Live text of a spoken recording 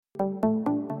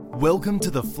Welcome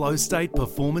to the Flow State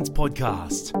Performance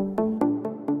Podcast,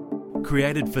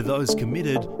 created for those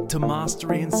committed to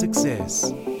mastery and success.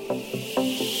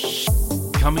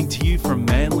 Coming to you from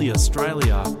Manly,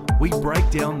 Australia, we break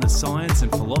down the science and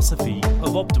philosophy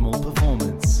of optimal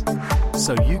performance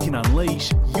so you can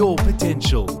unleash your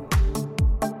potential.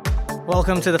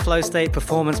 Welcome to the Flow State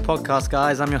Performance Podcast,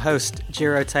 guys. I'm your host,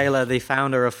 Jiro Taylor, the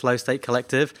founder of Flow State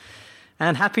Collective,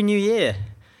 and Happy New Year.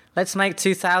 Let's make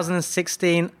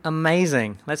 2016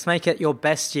 amazing. Let's make it your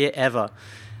best year ever.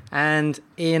 And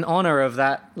in honor of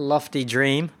that lofty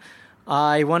dream,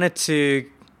 I wanted to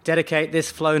dedicate this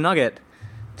flow nugget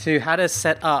to how to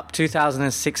set up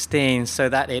 2016 so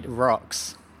that it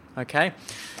rocks. Okay?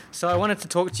 So I wanted to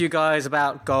talk to you guys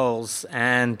about goals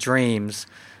and dreams.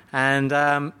 And,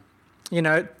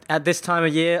 at this time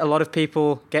of year, a lot of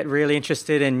people get really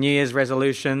interested in New Year's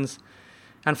resolutions.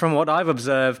 And from what I've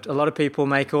observed, a lot of people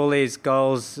make all these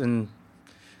goals and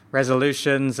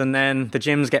resolutions, and then the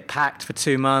gyms get packed for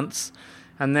 2 months,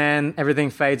 and then everything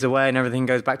fades away and everything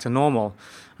goes back to normal.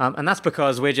 And that's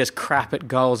because we're just crap at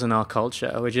goals in our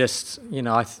culture. We're just,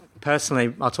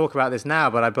 personally, I'll talk about this now,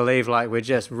 but I believe we're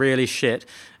just really shit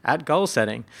at goal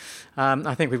setting.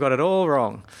 I think we've got it all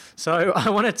wrong. So I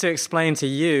wanted to explain to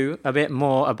you a bit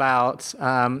more about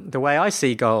the way I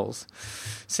see goals.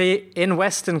 See, in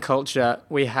Western culture,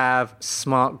 we have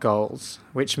SMART goals,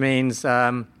 which means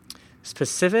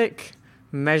specific,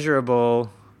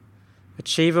 measurable,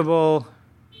 achievable,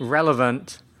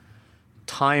 relevant,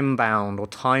 time-bound or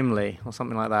timely or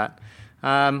something like that.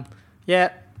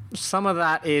 Some of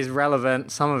that is relevant.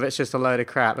 Some of it's just a load of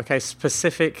crap. Okay,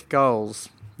 specific goals.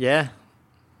 Yeah?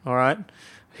 All right.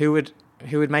 Who would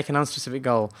make an unspecific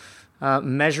goal?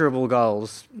 Measurable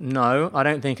goals. No, I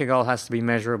don't think a goal has to be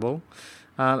measurable.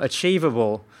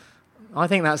 Achievable. I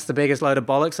think that's the biggest load of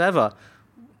bollocks ever.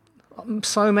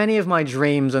 So many of my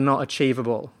dreams are not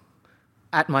achievable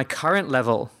at my current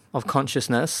level of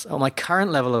consciousness or my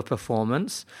current level of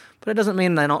performance, but it doesn't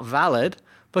mean they're not valid,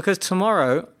 because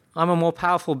tomorrow I'm a more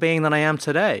powerful being than I am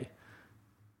today.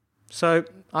 So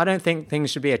I don't think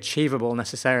things should be achievable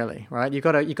necessarily, right? You've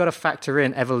got to factor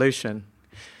in evolution.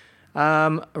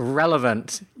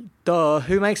 Relevant. Duh.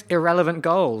 Who makes irrelevant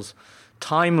goals?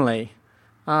 Timely.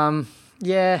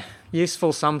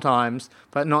 Useful sometimes,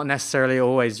 but not necessarily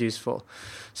always useful.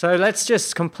 So let's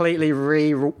just completely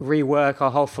rework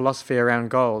our whole philosophy around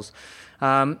goals.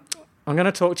 I'm going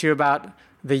to talk to you about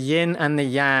the yin and the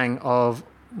yang of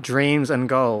dreams and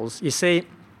goals. You see,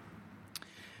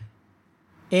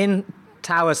 in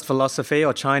Taoist philosophy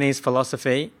or Chinese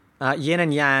philosophy, yin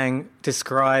and yang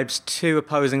describes two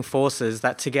opposing forces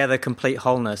that together complete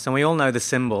wholeness. And we all know the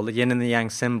symbol, the yin and the yang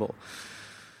symbol.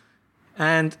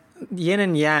 And yin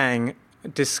and yang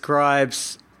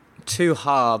describes two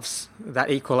halves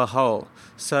that equal a whole.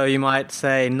 So you might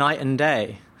say night and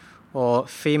day, or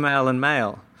female and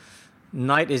male.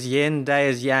 Night is yin, day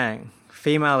is yang.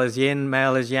 Female is yin,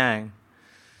 male is yang.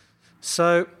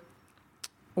 So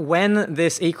when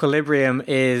this equilibrium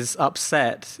is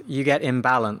upset, you get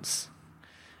imbalance.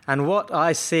 And what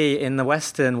I see in the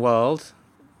Western world,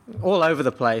 all over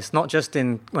the place, not just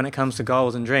when it comes to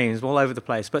goals and dreams, all over the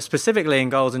place, but specifically in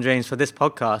goals and dreams for this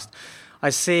podcast, I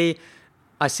see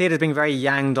it as being very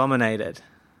yang dominated.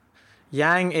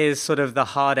 Yang is sort of the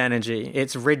hard energy.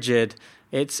 It's rigid,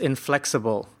 it's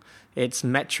inflexible, it's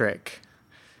metric,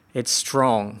 it's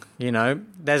strong.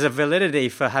 There's a validity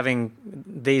for having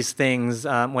these things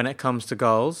when it comes to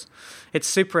goals. It's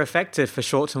super effective for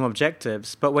short-term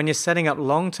objectives, but when you're setting up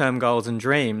long-term goals and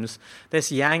dreams,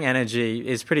 this yang energy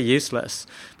is pretty useless,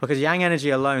 because yang energy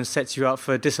alone sets you up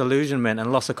for disillusionment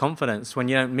and loss of confidence when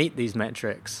you don't meet these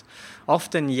metrics.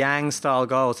 Often yang-style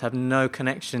goals have no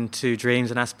connection to dreams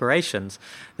and aspirations.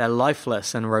 They're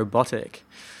lifeless and robotic.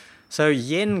 So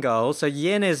yin goals, so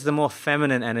yin is the more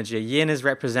feminine energy. Yin is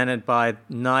represented by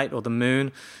night or the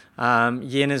moon.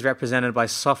 Yin is represented by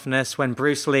softness. When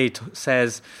Bruce Lee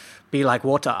says, be like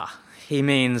water, he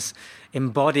means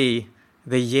embody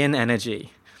the yin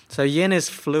energy. So yin is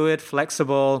fluid,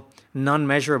 flexible,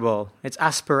 non-measurable. It's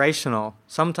aspirational.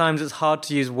 Sometimes it's hard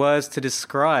to use words to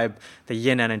describe the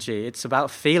yin energy. It's about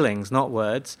feelings, not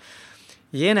words.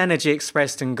 Yin energy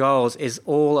expressed in goals is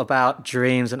all about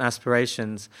dreams and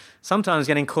aspirations. Sometimes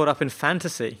getting caught up in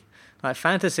fantasy.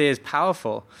 Fantasy is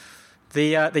powerful.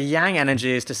 The yang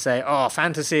energy is to say,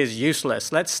 fantasy is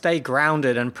useless. Let's stay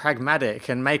grounded and pragmatic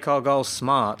and make our goals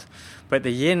smart. But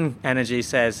the yin energy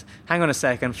says, hang on a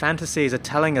second, fantasies are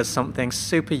telling us something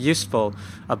super useful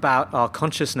about our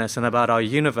consciousness and about our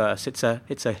universe. It's a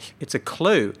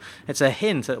clue. It's a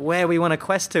hint at where we want to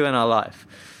quest to in our life.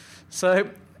 So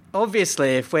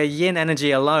obviously, if we're yin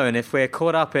energy alone, if we're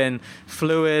caught up in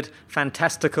fluid,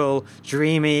 fantastical,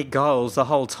 dreamy goals the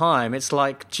whole time, it's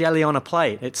like jelly on a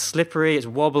plate. It's slippery, it's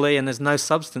wobbly, and there's no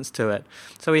substance to it.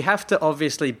 So we have to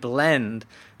obviously blend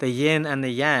the yin and the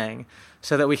yang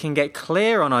so that we can get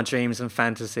clear on our dreams and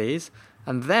fantasies,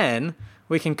 and then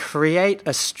we can create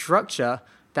a structure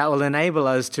that will enable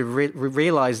us to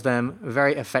realize them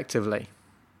very effectively.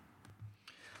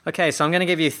 Okay, so I'm going to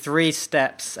give you 3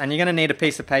 steps, and you're going to need a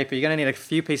piece of paper. You're going to need a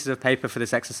few pieces of paper for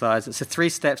this exercise. It's 3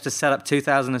 steps to set up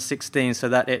 2016 so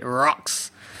that it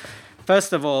rocks.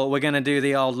 First of all, we're going to do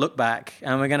the old look back,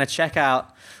 and we're going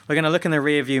to look in the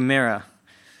rearview mirror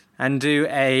and do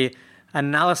a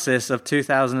analysis of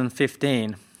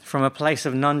 2015 from a place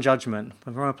of non-judgment,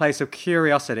 from a place of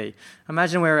curiosity.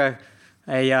 Imagine we're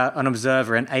an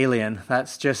observer, an alien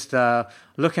that's just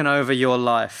looking over your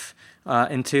life.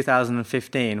 In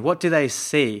 2015, what do they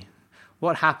see?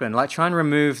 What happened? Like, try and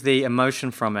remove the emotion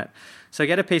from it. So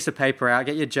get a piece of paper out,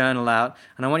 get your journal out,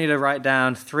 and I want you to write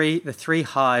down the 3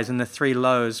 highs and the 3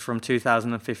 lows from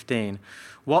 2015.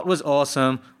 What was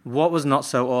awesome? What was not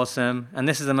so awesome? And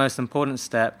this is the most important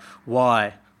step.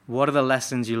 Why? What are the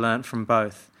lessons you learned from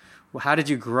both? How did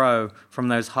you grow from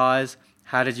those highs?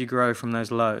 How did you grow from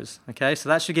those lows? Okay, so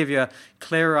that should give you a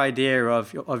clearer idea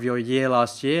of your year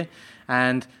last year.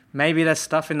 And maybe there's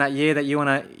stuff in that year that you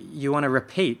wanna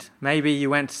repeat. Maybe you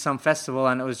went to some festival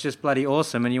and it was just bloody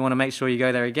awesome and you want to make sure you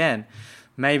go there again.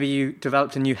 Maybe you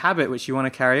developed a new habit which you want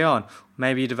to carry on.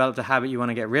 Maybe you developed a habit you want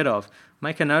to get rid of.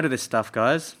 Make a note of this stuff,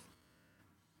 guys.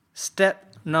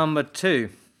 Step number 2.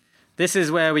 This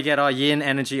is where we get our yin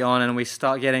energy on and we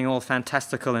start getting all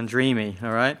fantastical and dreamy,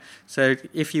 all right? So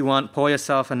if you want, pour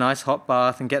yourself a nice hot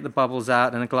bath and get the bubbles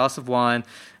out and a glass of wine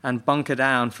and bunker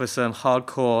down for some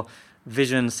hardcore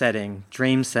vision setting,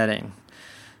 dream setting.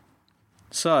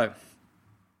 So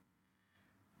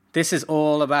this is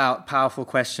all about powerful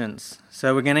questions.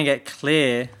 So we're going to get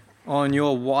clear on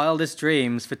your wildest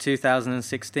dreams for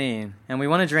 2016. And we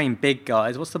want to dream big,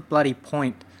 guys. What's the bloody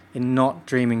point in not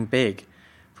dreaming big?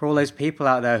 For all those people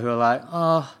out there who are like,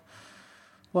 oh,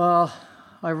 well,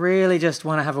 I really just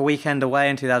want to have a weekend away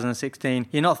in 2016.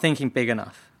 You're not thinking big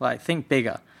enough. Like, think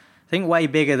bigger. Think way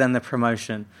bigger than the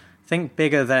promotion. Think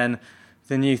bigger than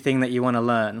the new thing that you want to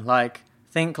learn.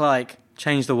 Think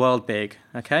change the world big,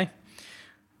 okay?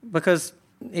 Because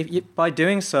by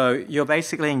doing so, you're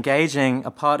basically engaging a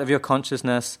part of your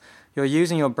consciousness. You're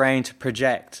using your brain to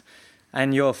project,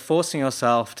 and you're forcing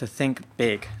yourself to think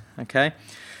big, okay?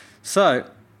 So,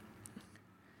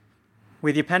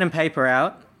 with your pen and paper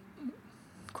out,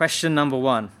 question number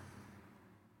 1.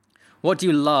 What do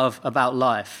you love about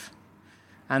life?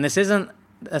 And this isn't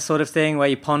a sort of thing where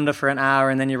you ponder for an hour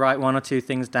and then you write 1 or 2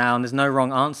 things down. There's no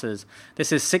wrong answers.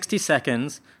 This is 60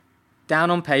 seconds,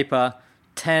 down on paper,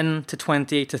 10 to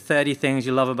 20 to 30 things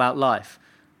you love about life.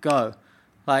 Go.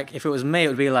 Like, if it was me, it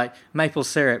would be like maple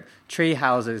syrup, tree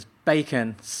houses,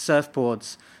 bacon,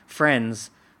 surfboards, friends,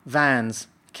 vans,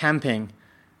 camping,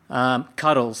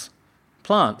 cuddles,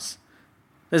 plants.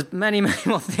 There's many, many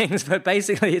more things, but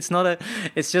basically it's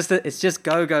just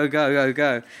go, go, go, go,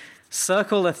 go.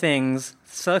 Circle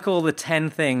the 10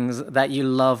 things that you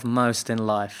love most in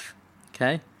life,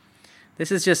 okay?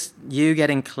 This is just you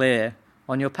getting clear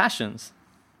on your passions.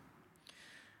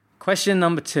 Question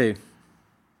number 2.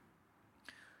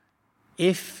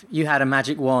 If you had a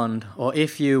magic wand, or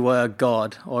if you were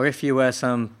God, or if you were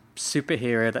some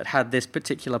superhero that had this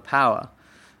particular power,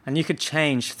 and you could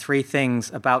change 3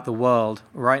 things about the world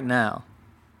right now,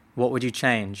 what would you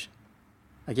change?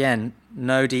 Again,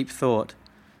 no deep thought.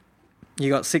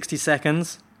 You got 60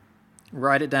 seconds.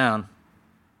 Write it down.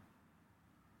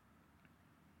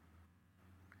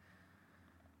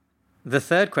 The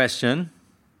third question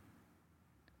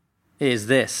is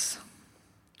this.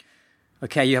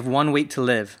 Okay, you have 1 week to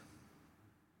live.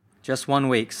 Just 1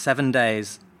 week, 7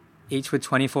 days, each with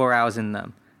 24 hours in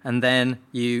them. And then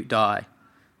you die.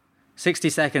 60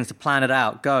 seconds to plan it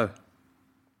out. Go.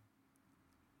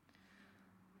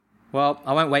 Well,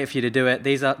 I won't wait for you to do it.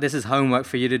 This is homework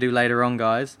for you to do later on,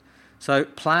 guys. So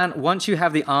once you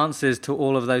have the answers to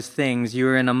all of those things,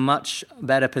 you're in a much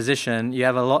better position. You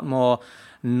have a lot more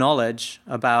knowledge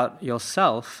about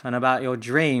yourself and about your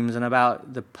dreams and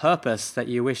about the purpose that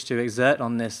you wish to exert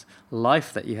on this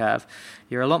life that you have.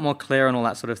 You're a lot more clear on all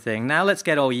that sort of thing. Now let's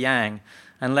get all yang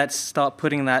and let's start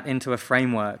putting that into a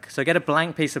framework. So get a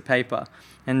blank piece of paper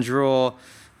and draw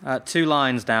 2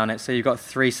 lines down it, so you've got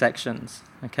 3 sections,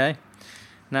 okay?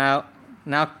 Now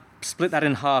split that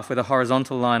in half with a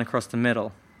horizontal line across the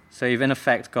middle. So you've in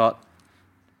effect got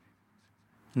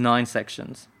 9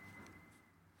 sections.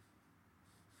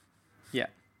 Yeah.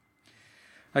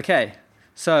 Okay,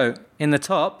 so in the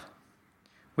top,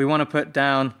 we want to put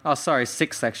down,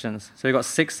 6 sections. So we've got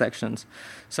 6 sections.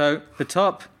 So the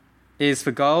top is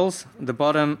for goals, the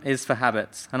bottom is for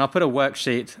habits. And I'll put a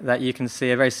worksheet that you can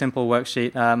see, a very simple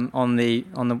worksheet on the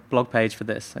blog page for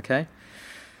this, okay?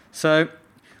 So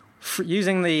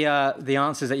using the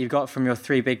answers that you've got from your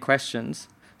 3 big questions,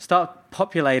 start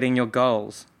populating your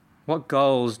goals. What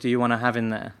goals do you want to have in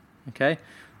there, okay?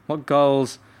 What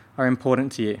goals are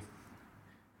important to you?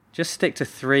 Just stick to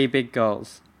 3 big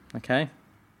goals, okay?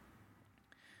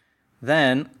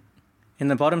 Then, in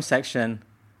the bottom section,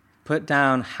 put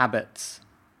down habits.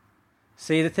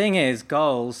 See, the thing is,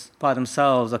 goals by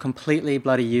themselves are completely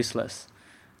bloody useless.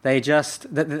 They're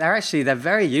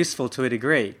very useful to a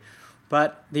degree,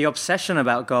 but the obsession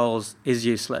about goals is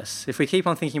useless. If we keep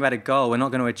on thinking about a goal, we're not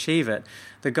going to achieve it.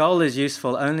 The goal is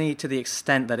useful only to the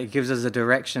extent that it gives us a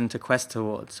direction to quest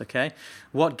towards, okay?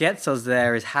 What gets us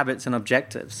there is habits and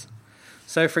objectives.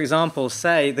 So, for example,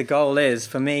 say the goal is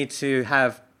for me to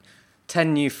have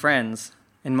 10 new friends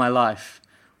in my life.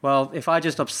 Well, if I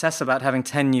just obsess about having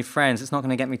 10 new friends, it's not going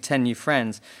to get me 10 new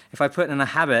friends. If I put in a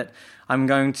habit, I'm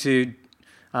going to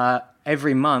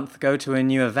every month go to a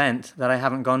new event that I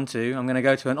haven't gone to. I'm going to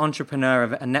go to an entrepreneur,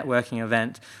 a networking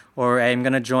event, or I'm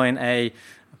going to join a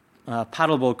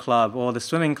paddleboard club or the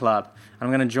swimming club. I'm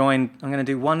going to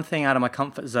do one thing out of my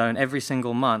comfort zone every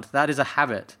single month. That is a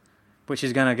habit, which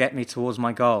is going to get me towards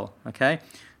my goal, okay?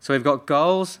 So we've got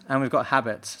goals and we've got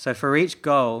habits. So for each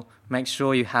goal, make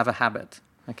sure you have a habit,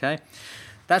 okay?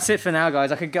 That's it for now,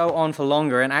 guys. I could go on for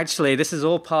longer, and actually this is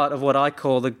all part of what I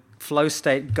call the flow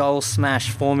state goal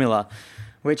smash formula,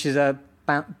 which is a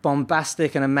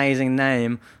bombastic and amazing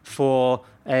name for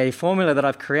a formula that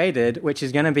I've created, which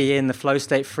is going to be in the Flow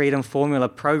State Freedom Formula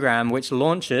program, which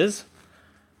launches,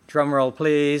 drum roll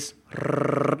please,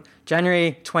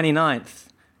 January 29th,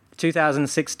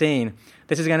 2016.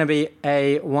 This is going to be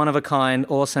a one-of-a-kind,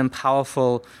 awesome,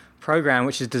 powerful program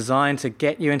which is designed to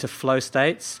get you into flow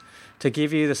states, to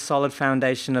give you the solid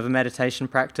foundation of a meditation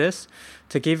practice,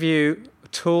 to give you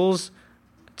tools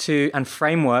and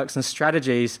frameworks and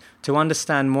strategies to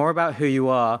understand more about who you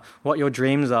are, what your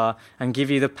dreams are, and give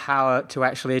you the power to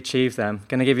actually achieve them.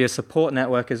 Going to give you a support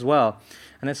network as well.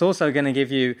 And it's also going to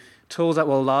give you tools that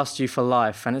will last you for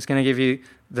life. And it's going to give you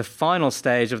the final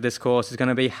stage of this course is going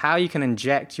to be how you can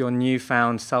inject your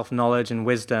newfound self-knowledge and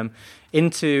wisdom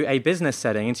into a business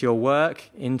setting, into your work,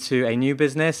 into a new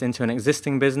business, into an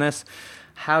existing business,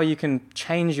 how you can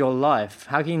change your life,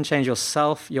 how you can change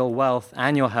yourself, your wealth,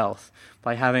 and your health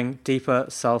by having deeper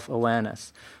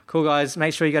self-awareness. Cool, guys.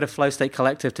 Make sure you go to Flow State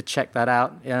Collective to check that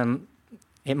out.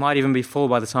 It might even be full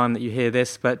by the time that you hear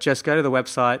this, but just go to the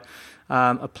website,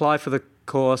 apply for the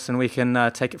course, and we can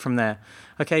take it from there.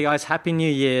 Okay, guys, Happy New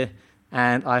Year,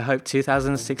 and I hope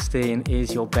 2016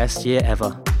 is your best year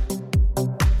ever.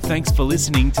 Thanks for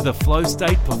listening to the Flow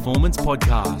State Performance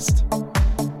Podcast.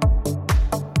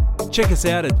 Check us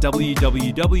out at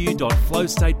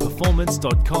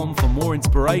www.flowstateperformance.com for more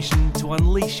inspiration to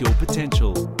unleash your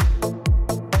potential.